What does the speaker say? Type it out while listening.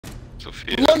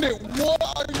Sophia. London, what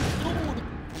are you doing?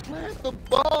 Plant the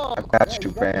bomb! I got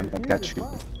you, Bram. I got you.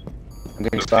 I'm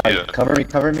getting spotted. Cover me,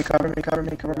 cover me, cover me, cover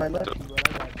me, cover my left.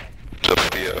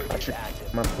 Sophia. I'm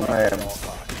gonna put my,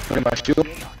 putting my shield.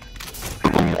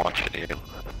 I'm watching you.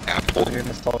 Apple. Here in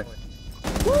the stall.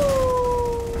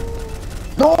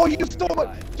 No, you stole my...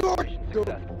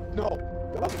 No.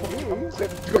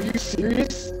 Are you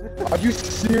serious? Are you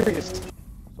serious?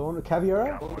 Someone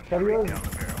caviar? Caviar?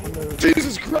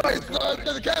 Jesus Christ!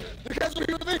 The cat's are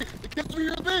here with me! The cat's are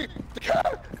here with me! The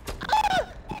cat!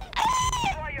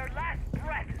 Your last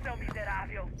breath, Solis.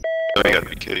 Oh, you gotta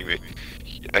be kidding me.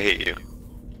 I hate you.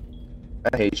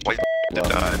 I hate you. Why you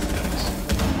die,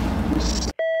 Max?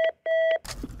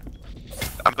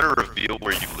 I'm gonna reveal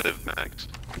where you live, Max.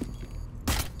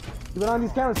 Keep an eye on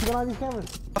these cameras, keep an eye on these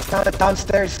cameras. I'm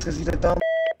downstairs because he's a dumb...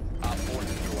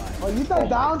 Oh, you said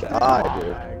downstairs? God,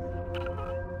 dude.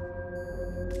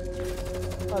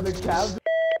 Oh, the cab's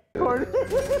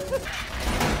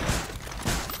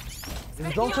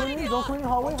Don't come in,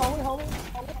 hallway.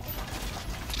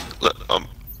 Look,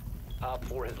 Op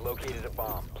 4 has located a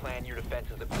bomb. Plan your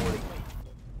defenses accordingly.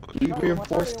 You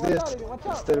reinforce this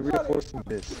instead of reinforcing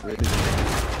this. Really?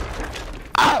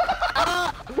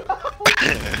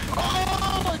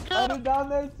 Oh my God! I'm down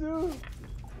there too.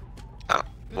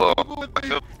 well,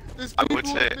 I would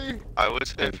say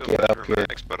I feel better for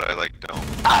Max, but I like don't.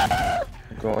 I'm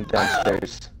going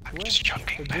downstairs. I'm just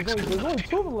joking, Max. There's only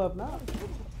 2 of them left now.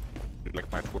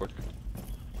 Like my fourth.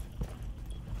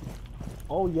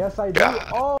 Oh, yes, I do. God.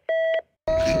 Oh!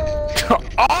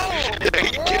 Oh! Yeah, he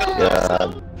killed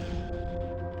us.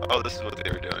 Oh, this is what they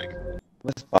were doing.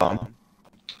 What's bomb?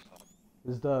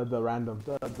 This is the random.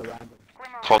 The random.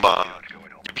 Hold on.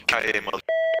 Yippee-ki-yay, mother.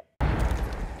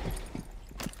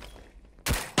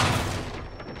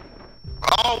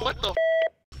 Oh, what the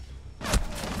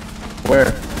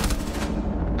Where?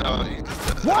 Oh,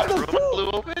 What that the room fuck? blew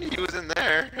open? He was in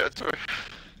there. That's where...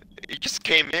 He just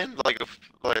came in like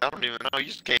I don't even know. He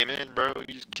just came in, bro.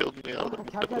 He just killed me out of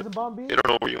the Cat has a bomb, B. You don't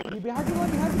know where you went. Behind you.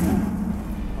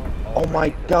 Oh my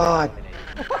God!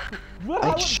 What?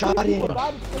 I shot him. Dude.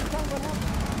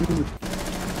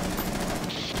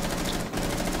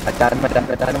 I got him.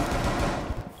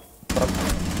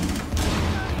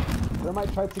 They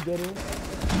might try to get in.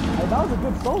 Hey, that was a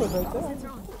good Solis right there.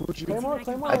 Claymore,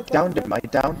 I downed him. I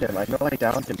know I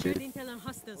downed him, dude.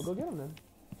 We'll go get him then.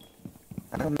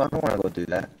 I don't want to go do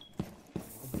that.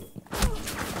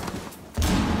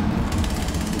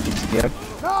 Did you see him?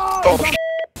 No! Oh,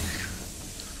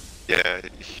 yeah,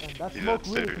 That he's smoke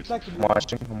really upstairs. protected me.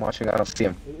 I'm watching. I don't see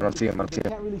him. You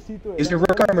can't really see through it. Use your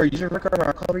rook armor.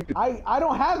 I'll cover you. I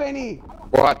don't have any.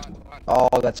 What? Oh,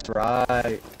 that's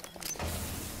right.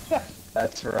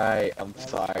 That's right. I'm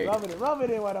sorry. Rub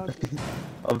it in, why don't you?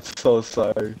 I'm so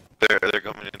sorry. They're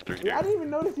coming in through here. I didn't even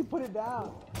notice you put it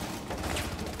down.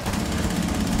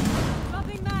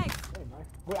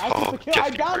 Wait, I took the kill. I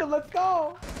downed him. Let's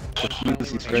go.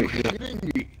 He's right here.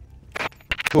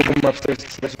 Two of them upstairs.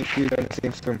 Sledge and Fuse are in the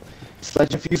same room.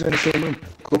 Sledge and Fuse are in the same room.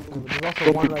 Go,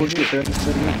 push it. They're in the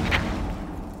same room.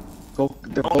 Go.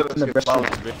 They're both in the restroom.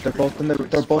 They're both in the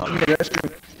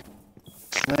restroom.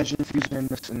 Sledge and Fuse are in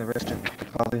the restroom. They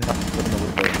probably have to put in the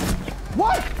window.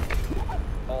 What?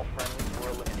 All friendlies were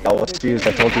eliminated. That was Fuse.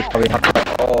 I told you probably have to.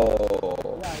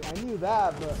 Oh. Yeah, I knew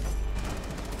that, but.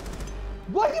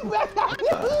 What you back?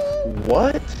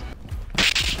 What?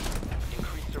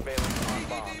 Increased surveillance on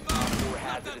bomb. Op 4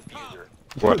 has a diffuser.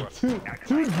 What?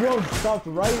 Two drones stopped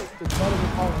right in front of the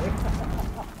hallway.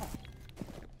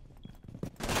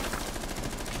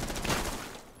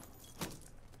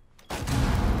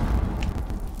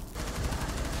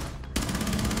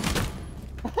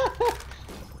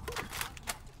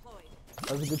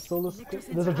 That was a good solo.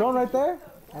 There's a drone right there.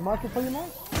 I mark it for you, man.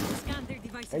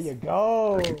 There you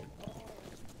go.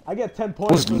 I get 10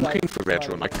 points. I was looking for that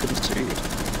drone. I couldn't see it.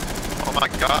 Oh my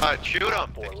God! Shoot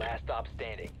him! For last stop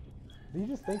standing. Did you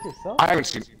just think yourself? I haven't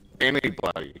seen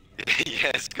anybody.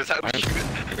 Yes, because I was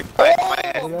shooting.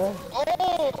 Yeah.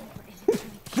 Oh!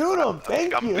 Shoot him!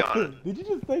 Thank I'm you! gone. Did you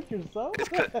just thank yourself?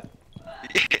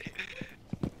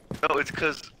 No, it's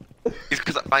because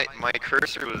my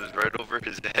cursor was right over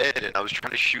his head, and I was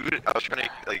trying to shoot it. I was trying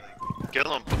to like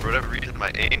kill him, but for whatever reason,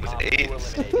 my aim was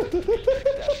AIDS.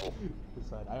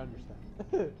 I understand.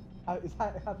 It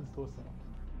happens to us all.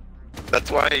 That's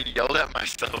why I yelled at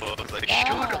myself. I was like,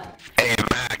 shoot him. Hey,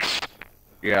 Max.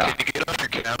 Yeah. Can you get off your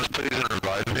cams, please, and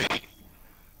revive me?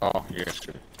 Oh, yeah,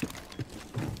 sure.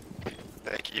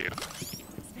 Thank you.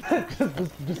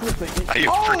 just listen. I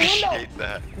appreciate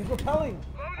that. He's repelling.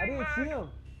 I didn't see him.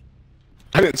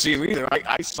 I didn't see him either.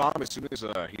 I saw him as soon as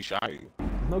he shot you.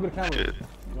 no good cameras. Shit.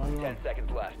 You're on your own. 10 seconds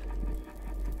left.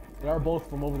 They are both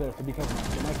from over there, so be careful.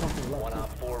 They might come from the One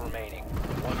left. on 4 remaining.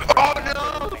 One Oh friendly no!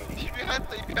 operator remaining. He's behind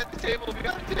the table,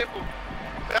 behind the table.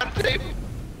 Behind the table.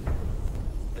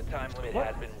 The time limit What?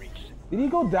 has been reached. Did he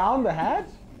go down the hatch?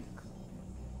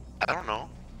 I don't know.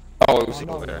 Oh, it was Oh,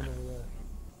 no, over there. no.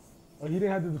 Oh, he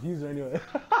didn't have the diffuser anyway.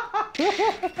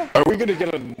 Are we gonna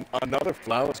get another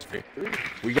flawless victory?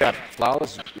 We got a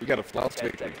flawless victory.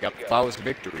 We got flawless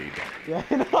victory. Yeah,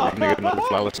 I know. We're gonna get another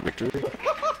flawless victory.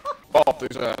 Oh,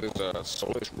 there's a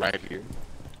Solis right here.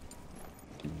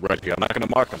 Right here. I'm not gonna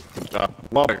mark him.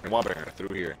 Wallbanger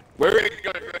through here. Where is he?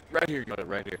 Right here,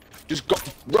 right here. Just go,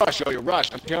 rush, yo,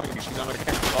 rush. I'm telling you, she's on her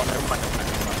camera. Oh, never mind.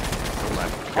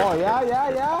 Oh,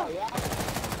 yeah.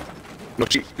 No,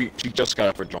 she just got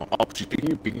up her drone. Oh, she's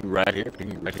peeking right here, Play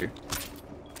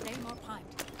more pipe.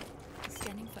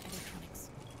 Scanning for electronics.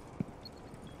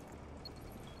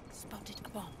 Spotted a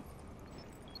bomb.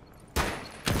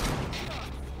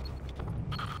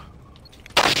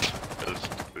 That was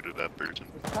stupid of that person.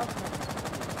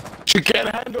 She can't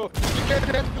handle. You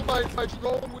can't handle my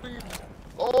drone with these.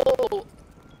 Oh!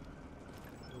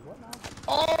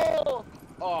 Oh!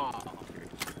 Oh!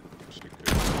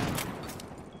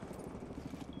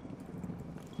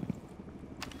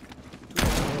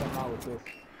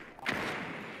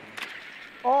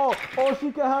 Oh,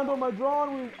 she can handle my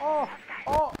drone wing. Oh.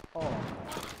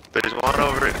 There's one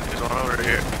over it. There's one over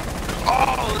here.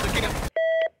 Oh, look at him.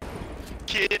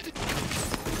 Kid.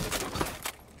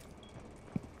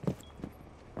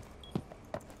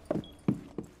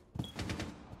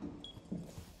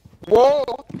 Whoa!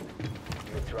 You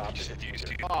have dropped the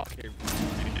diffuser. Oh,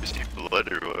 You see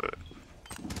blood or what?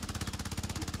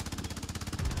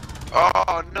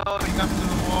 Oh no, he got to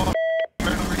the wall.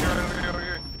 Right over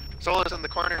here. Solis in the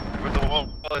corner where the wall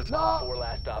is. No. 4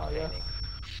 last stop standing.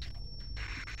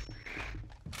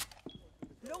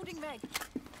 Loading mag.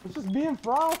 It's just me and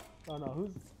Frost. Oh no,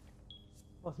 who's?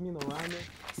 Plus me and the Rhino.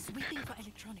 Sweeping for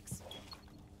electronics.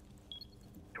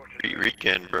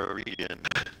 Weekend, bro, weekend.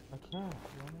 I can't.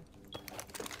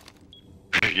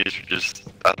 You just,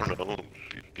 I don't know,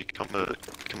 become an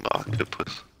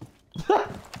octopus. I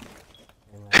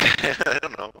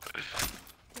don't know.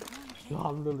 No,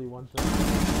 I'm literally one shot.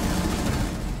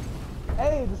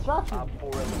 Hey, distraction. Op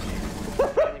 4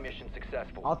 eliminated. Friendly mission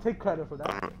successful. I'll take credit for I that.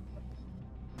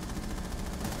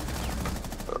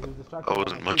 don't He was distracted That by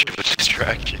wasn't my much team. of a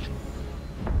distraction.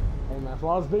 Hey man,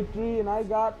 flawless victory, and I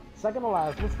got second to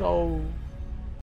last. Let's go.